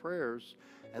their prayers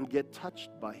and get touched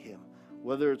by Him,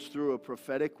 whether it's through a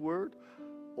prophetic word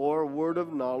or a word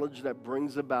of knowledge that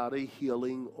brings about a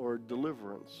healing or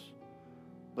deliverance.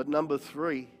 But number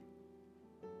 3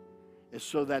 is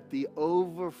so that the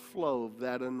overflow of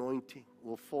that anointing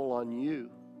will fall on you,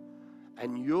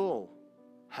 and you'll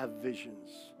have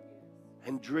visions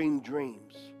and dream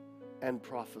dreams and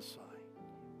prophesy.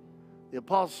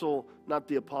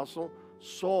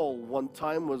 Saul one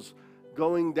time was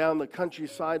going down the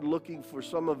countryside looking for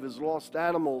some of his lost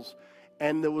animals,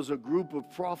 and there was a group of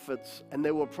prophets, and they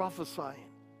were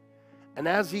prophesying. And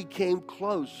as he came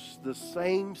close, the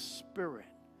same Spirit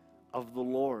of the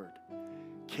Lord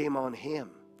came on him,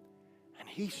 and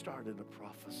he started to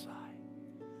prophesy.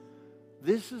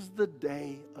 This is the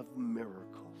day of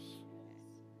miracles.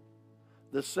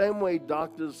 The same way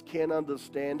doctors can't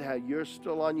understand how you're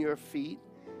still on your feet,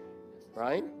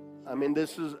 right? I mean,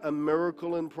 this is a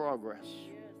miracle in progress.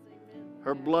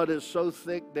 Her blood is so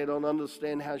thick, they don't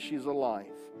understand how she's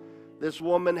alive. This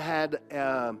woman had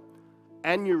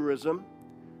aneurysm.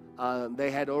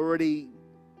 They had already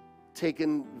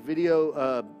taken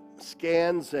video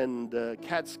scans and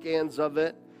CAT scans of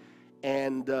it.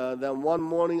 And then one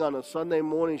morning, on a Sunday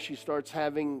morning, she starts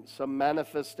having some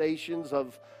manifestations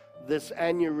of this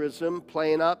aneurysm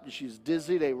playing up. She's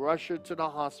dizzy. They rush her to the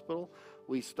hospital.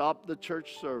 We stopped the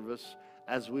church service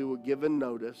as we were given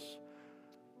notice.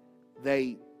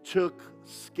 They took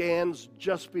scans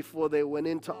just before they went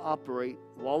in to operate.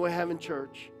 While we're having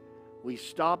church, we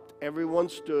stopped. Everyone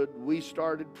stood. We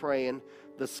started praying.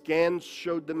 The scans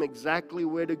showed them exactly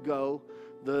where to go.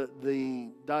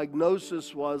 The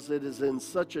diagnosis was it is in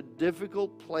such a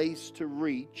difficult place to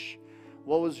reach.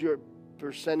 What was your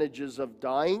percentages of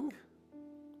dying?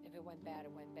 If it went bad,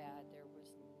 it went bad. There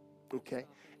was Okay.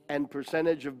 And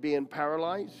percentage of being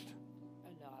paralyzed?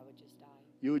 no, I would just die.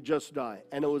 You would just die.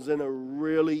 And it was in a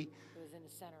really It was in the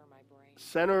center of my brain.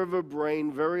 center of her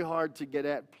brain, very hard to get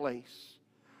at place.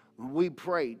 We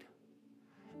prayed.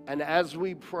 And as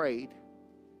we prayed,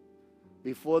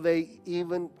 before they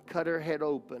even cut her head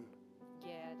open,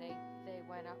 Yeah, they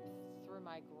went up through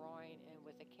my groin and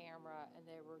with a camera, and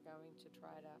they were going to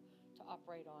try to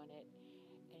operate on it.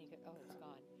 And he goes, "Oh, it's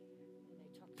gone." And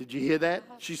they took. did you hear that?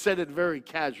 She said it very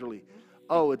casually.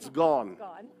 Oh, it's gone.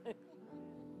 Gone.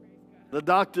 The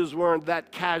doctors weren't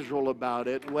that casual about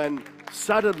it when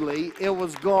suddenly it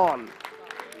was gone.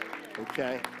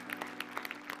 Okay?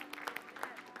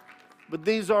 But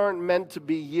these aren't meant to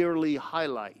be yearly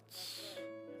highlights.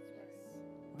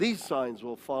 These signs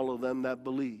will follow them that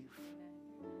believe.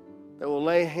 They will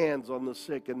lay hands on the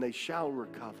sick and they shall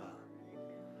recover.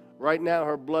 Right now,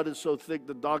 her blood is so thick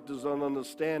the doctors don't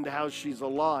understand how she's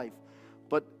alive.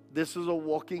 But this is a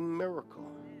walking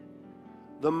miracle.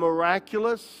 The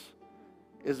miraculous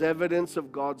is evidence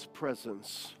of God's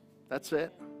presence. That's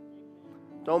it.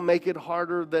 Don't make it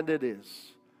harder than it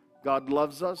is. God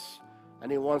loves us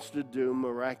and He wants to do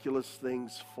miraculous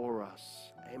things for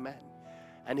us. Amen.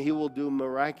 And He will do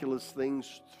miraculous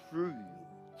things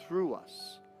through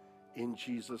us in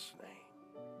Jesus' name.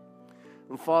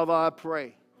 And Father, I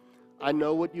pray, I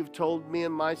know what you've told me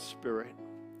in my spirit,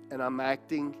 and I'm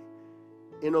acting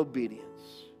in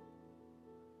obedience.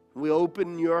 We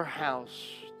open your house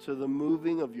to the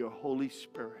moving of your Holy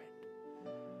Spirit.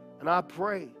 And I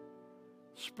pray,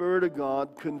 Spirit of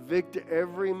God, convict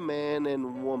every man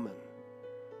and woman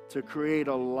to create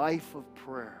a life of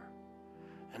prayer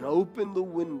and open the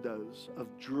windows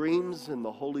of dreams in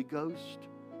the Holy Ghost,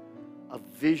 of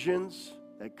visions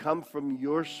that come from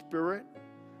your Spirit.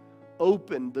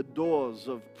 Open the doors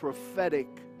of prophetic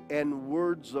and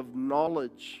words of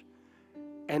knowledge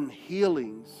and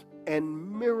healings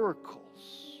and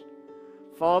miracles.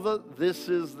 Father, this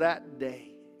is that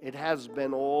day. It has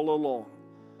been all along.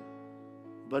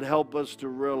 But help us to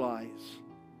realize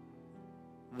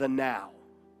the now.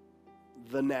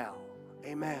 The now.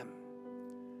 Amen.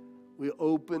 We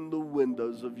open the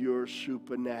windows of your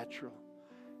supernatural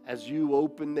as you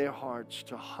open their hearts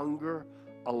to hunger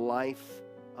a life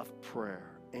of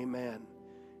prayer. Amen.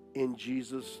 In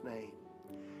Jesus' name.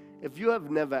 If you have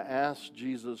never asked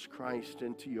Jesus Christ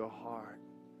into your heart,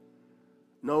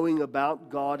 knowing about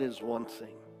God is one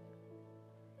thing.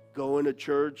 Going to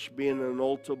church, being an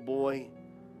altar boy,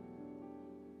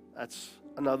 that's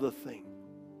another thing.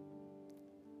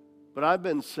 But I've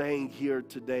been saying here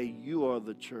today, you are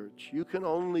the church. You can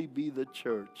only be the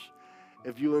church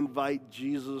if you invite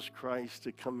Jesus Christ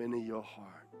to come into your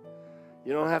heart.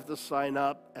 You don't have to sign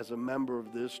up as a member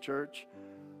of this church.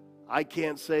 I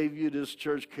can't save you. This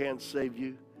church can't save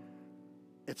you.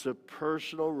 It's a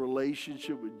personal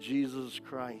relationship with Jesus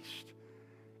Christ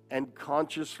and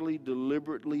consciously,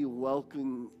 deliberately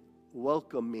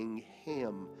welcoming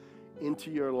Him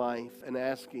into your life and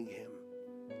asking Him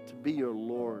to be your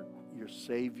Lord, your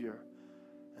Savior,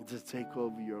 and to take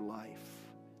over your life.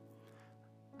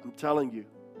 I'm telling you,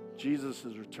 Jesus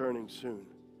is returning soon.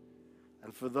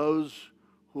 And for those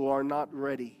who are not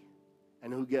ready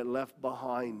and who get left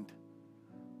behind,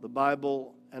 the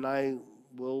Bible, and I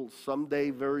will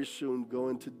someday very soon go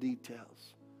into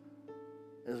details,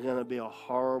 is going to be a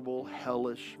horrible,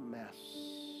 hellish mess.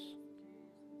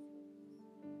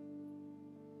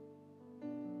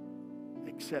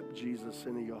 Accept Jesus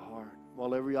into your heart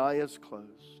while every eye is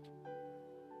closed.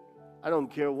 I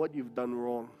don't care what you've done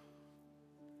wrong.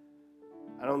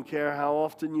 I don't care how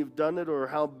often you've done it or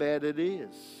how bad it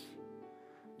is.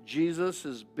 Jesus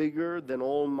is bigger than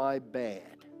all my bad.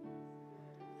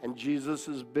 And Jesus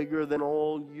is bigger than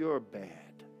all your bad.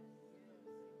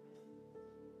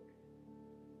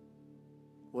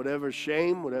 Whatever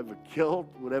shame, whatever guilt,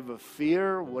 whatever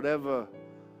fear, whatever,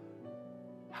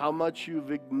 how much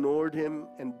you've ignored Him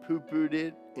and poo-pooed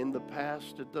it in the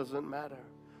past, it doesn't matter.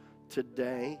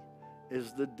 Today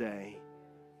is the day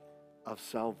of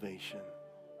salvation.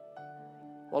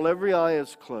 While every eye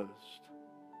is closed,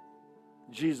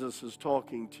 Jesus is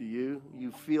talking to you.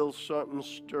 You feel something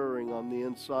stirring on the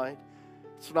inside.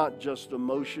 It's not just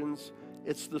emotions.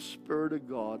 It's the Spirit of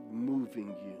God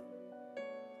moving you.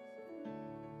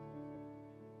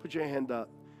 Put your hand up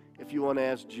if you want to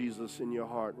ask Jesus in your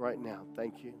heart right now.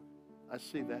 Thank you. I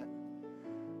see that.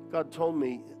 God told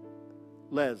me,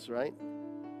 Les, right?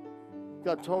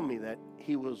 God told me that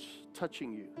He was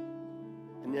touching you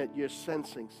and yet you're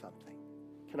sensing something.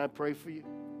 Can I pray for you?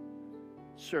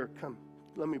 Sir, come.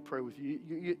 Let me pray with you.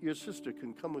 Your sister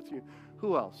can come with you.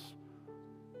 Who else?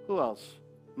 Who else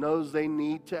knows they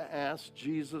need to ask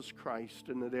Jesus Christ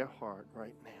into their heart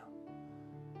right now?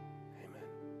 Amen.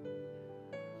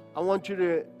 I want you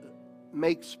to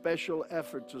make special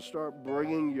effort to start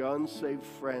bringing your unsaved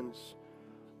friends.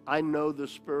 I know the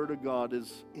Spirit of God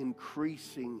is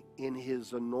increasing in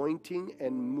His anointing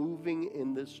and moving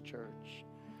in this church.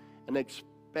 And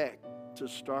expect to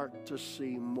start to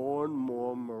see more and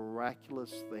more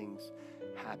miraculous things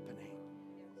happening.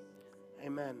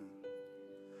 Amen.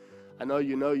 I know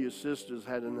you know your sisters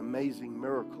had an amazing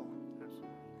miracle.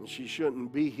 And she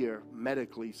shouldn't be here,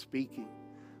 medically speaking.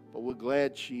 But we're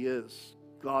glad she is.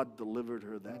 God delivered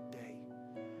her that day.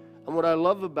 And what I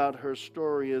love about her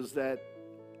story is that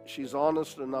she's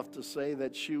honest enough to say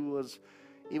that she was,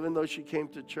 even though she came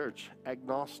to church,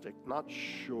 agnostic, not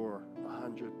sure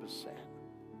 100%.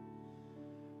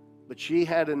 But she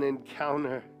had an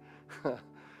encounter.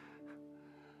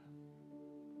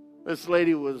 This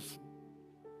lady was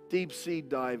deep sea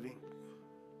diving.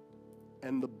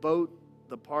 And the boat,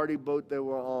 the party boat they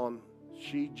were on,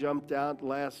 she jumped out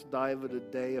last dive of the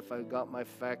day, if I got my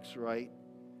facts right.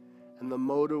 And the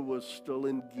motor was still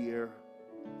in gear.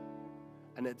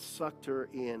 And it sucked her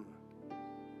in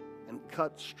and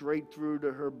cut straight through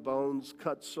to her bones,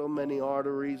 cut so many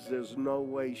arteries, there's no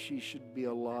way she should be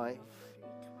alive.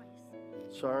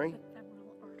 Sorry?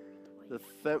 The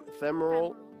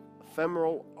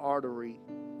femoral artery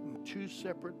in two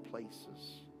separate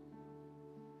places.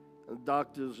 The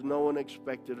doctors, no one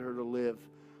expected her to live.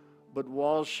 But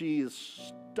while she is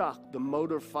stuck, the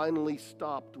motor finally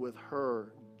stopped with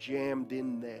her jammed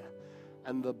in there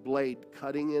and the blade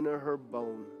cutting into her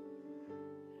bone.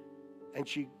 And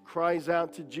she cries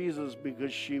out to Jesus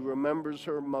because she remembers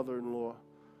her mother-in-law.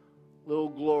 Little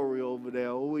Glory over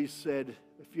there always said,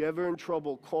 if you're ever in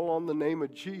trouble, call on the name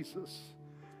of Jesus.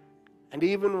 And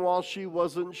even while she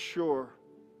wasn't sure,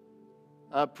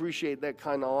 I appreciate that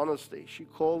kind of honesty. She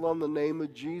called on the name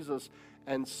of Jesus,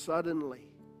 and suddenly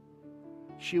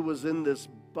she was in this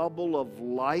bubble of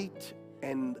light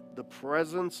and the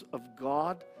presence of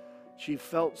God. She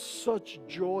felt such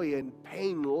joy, and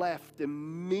pain left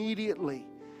immediately.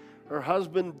 Her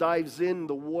husband dives in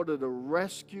the water to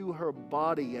rescue her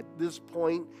body. At this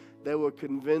point, they were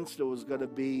convinced it was going to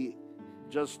be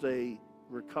just a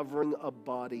recovering a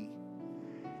body.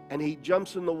 And he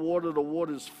jumps in the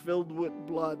water's filled with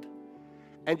blood.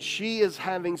 And she is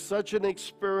having such an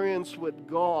experience with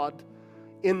God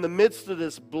in the midst of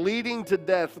this, bleeding to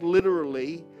death,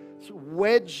 literally,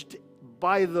 wedged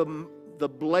by the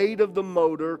blade of the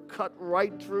motor, cut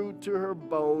right through to her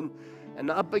bone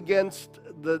and up against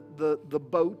the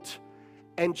boat.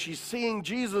 And she's seeing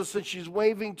Jesus, and she's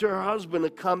waving to her husband to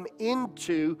come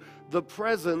into the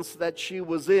presence that she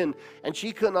was in. And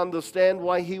she couldn't understand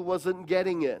why he wasn't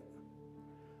getting it.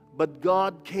 But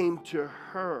God came to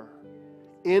her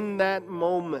in that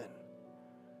moment.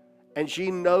 And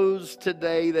she knows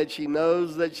today that she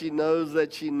knows that she knows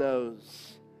that she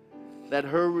knows that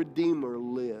her Redeemer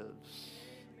lives.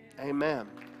 Amen.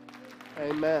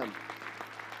 Amen.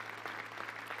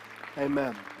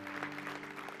 Amen.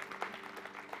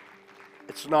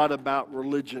 It's not about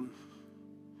religion.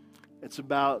 It's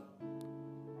about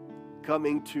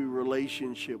coming to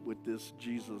relationship with this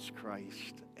Jesus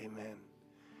Christ. Amen.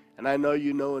 And I know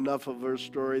you know enough of her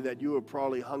story that you were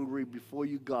probably hungry before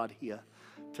you got here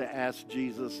to ask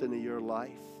Jesus into your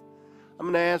life. I'm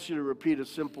going to ask you to repeat a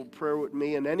simple prayer with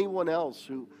me, and anyone else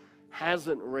who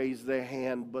hasn't raised their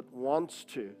hand but wants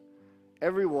to.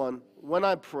 Everyone, when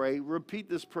I pray, repeat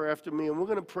this prayer after me, and we're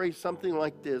going to pray something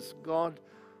like this. God,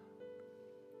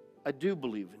 I do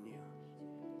believe in you,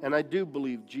 and I do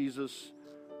believe, Jesus,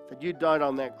 that you died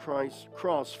on that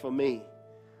cross for me.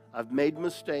 I've made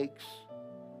mistakes,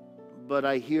 but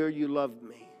I hear you love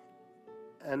me,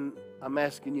 and I'm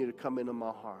asking you to come into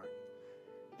my heart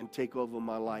and take over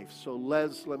my life. So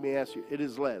Les, let me ask you, it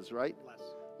is Les, right?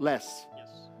 Les. Yes.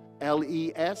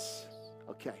 L-E-S?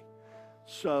 Okay.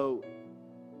 So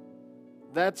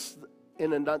that's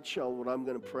in a nutshell what I'm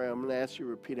going to pray. I'm going to ask you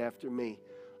to repeat after me.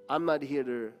 I'm not here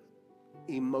to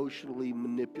emotionally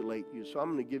manipulate you, so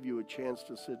I'm going to give you a chance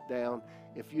to sit down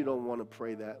if you don't want to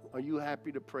pray that. Are you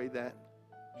happy to pray that?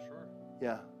 Sure.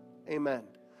 Yeah. Amen.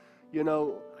 You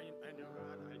know, I know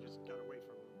God. I just got away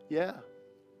from him. yeah,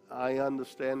 I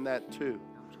understand that too.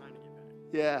 I'm trying to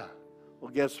get back. Yeah.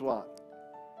 Well, guess what?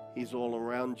 He's all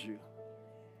around you.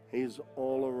 He's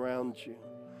all around you.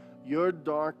 Your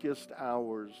darkest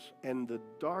hours and the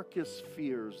darkest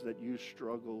fears that you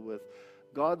struggle with,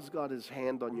 God's got his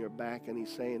hand on your back, and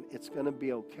he's saying, it's going to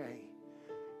be okay.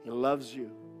 He loves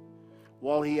you.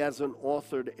 While he hasn't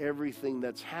authored everything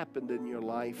that's happened in your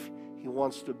life, he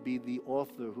wants to be the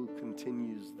author who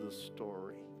continues the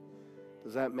story.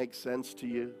 Does that make sense to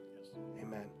you? Yes.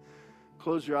 Amen.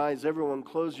 Close your eyes. Everyone,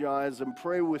 close your eyes and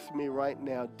pray with me right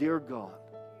now. Dear God,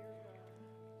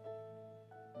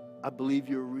 I believe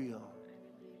you're real.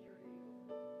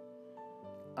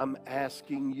 I'm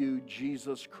asking you,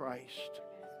 Jesus Christ,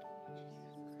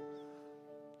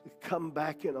 to come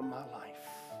back into my life.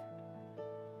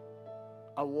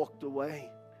 I walked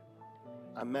away.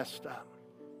 I messed up.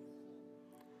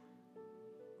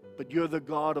 But you're the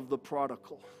God of the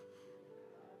prodigal.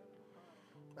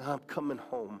 I'm coming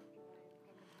home.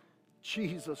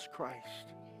 Jesus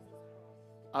Christ,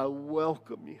 I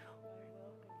welcome you.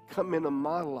 Come into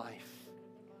my life.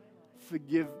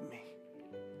 Forgive me.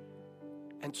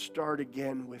 And start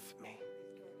again with me.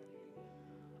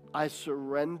 I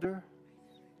surrender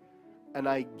and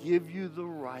I give you the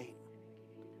right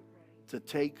to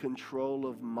take control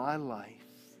of my life.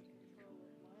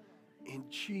 In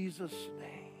Jesus'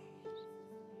 name.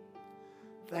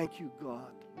 Thank you,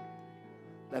 God,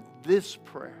 that this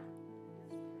prayer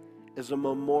is a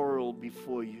memorial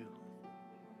before you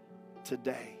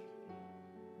today.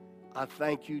 I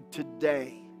thank you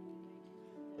today.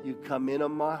 You come into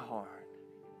my heart.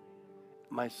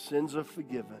 My sins are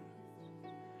forgiven.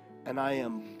 And I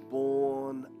am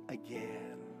born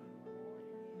again.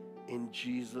 In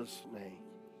Jesus' name.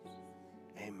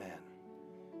 Amen.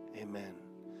 Amen.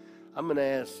 I'm going to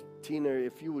ask Tina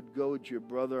if you would go with your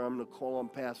brother. I'm going to call on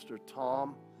Pastor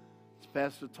Tom. Is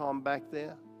Pastor Tom back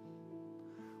there?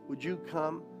 Would you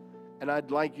come? And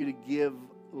I'd like you to give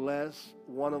Les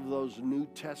one of those New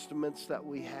Testaments that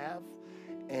we have,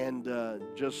 and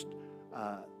just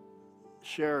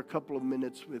share a couple of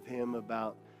minutes with him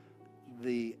about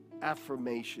the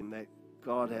affirmation that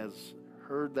God has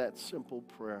heard that simple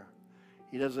prayer.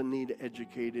 He doesn't need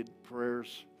educated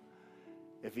prayers.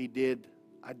 If he did,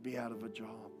 I'd be out of a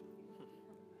job.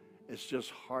 It's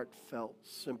just heartfelt,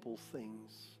 simple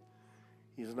things.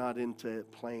 He's not into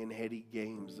playing heady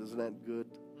games. Isn't that good?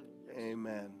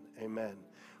 Amen. Amen.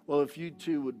 Well, if you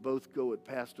two would both go with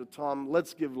Pastor Tom,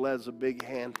 let's give Les a big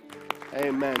hand.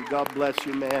 Amen. God bless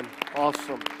you, man.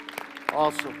 Awesome.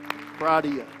 Awesome. Proud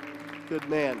of you. Good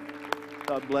man.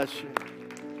 God bless you.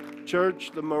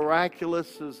 Church, the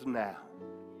miraculous is now.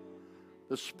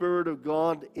 The Spirit of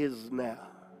God is now.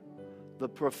 The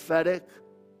prophetic,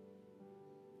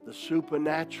 the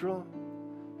supernatural,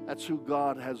 that's who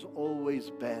God has always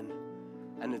been.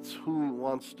 And it's who He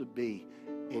wants to be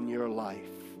in your life.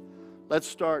 Let's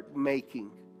start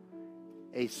making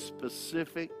a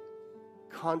specific,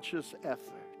 conscious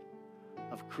effort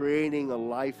of creating a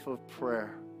life of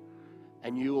prayer.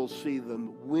 And you will see the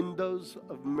windows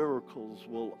of miracles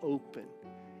will open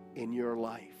in your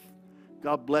life.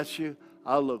 God bless you.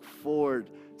 I look forward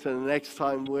to the next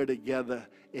time we're together.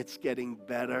 It's getting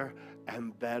better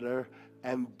and better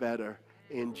and better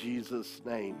in Jesus'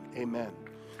 name. Amen.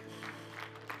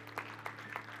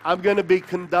 I'm going to be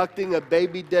conducting a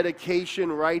baby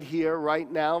dedication right here,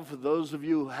 right now. For those of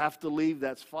you who have to leave,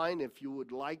 that's fine. If you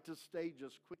would like to stay,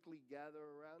 just quickly gather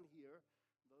around here.